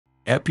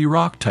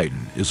Epiroc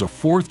Titan is a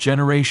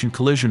fourth-generation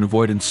collision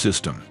avoidance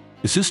system,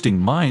 assisting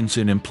mines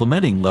in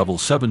implementing Level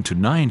 7 to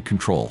 9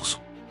 controls,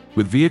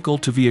 with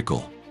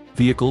vehicle-to-vehicle,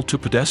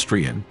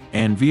 vehicle-to-pedestrian,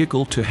 and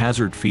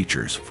vehicle-to-hazard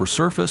features for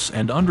surface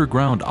and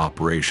underground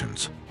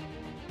operations.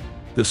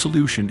 The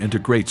solution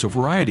integrates a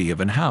variety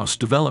of in-house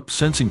developed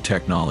sensing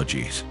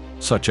technologies,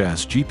 such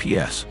as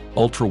GPS,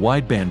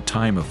 ultra-wideband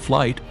time of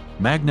flight,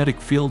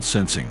 magnetic field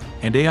sensing,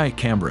 and AI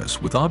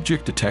cameras with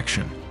object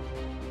detection.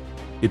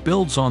 It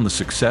builds on the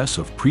success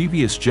of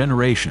previous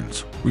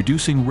generations,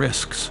 reducing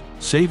risks,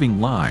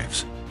 saving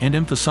lives, and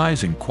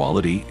emphasizing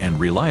quality and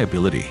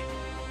reliability.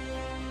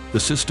 The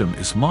system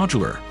is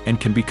modular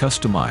and can be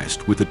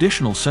customized with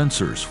additional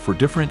sensors for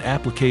different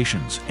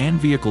applications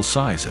and vehicle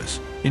sizes,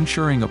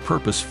 ensuring a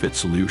purpose-fit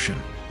solution.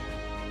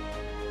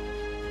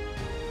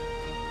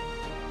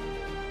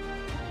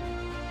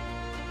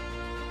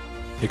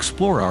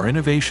 Explore our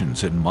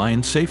innovations in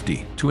mine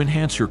safety to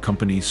enhance your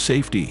company's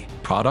safety,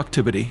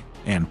 productivity,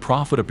 and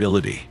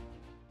profitability.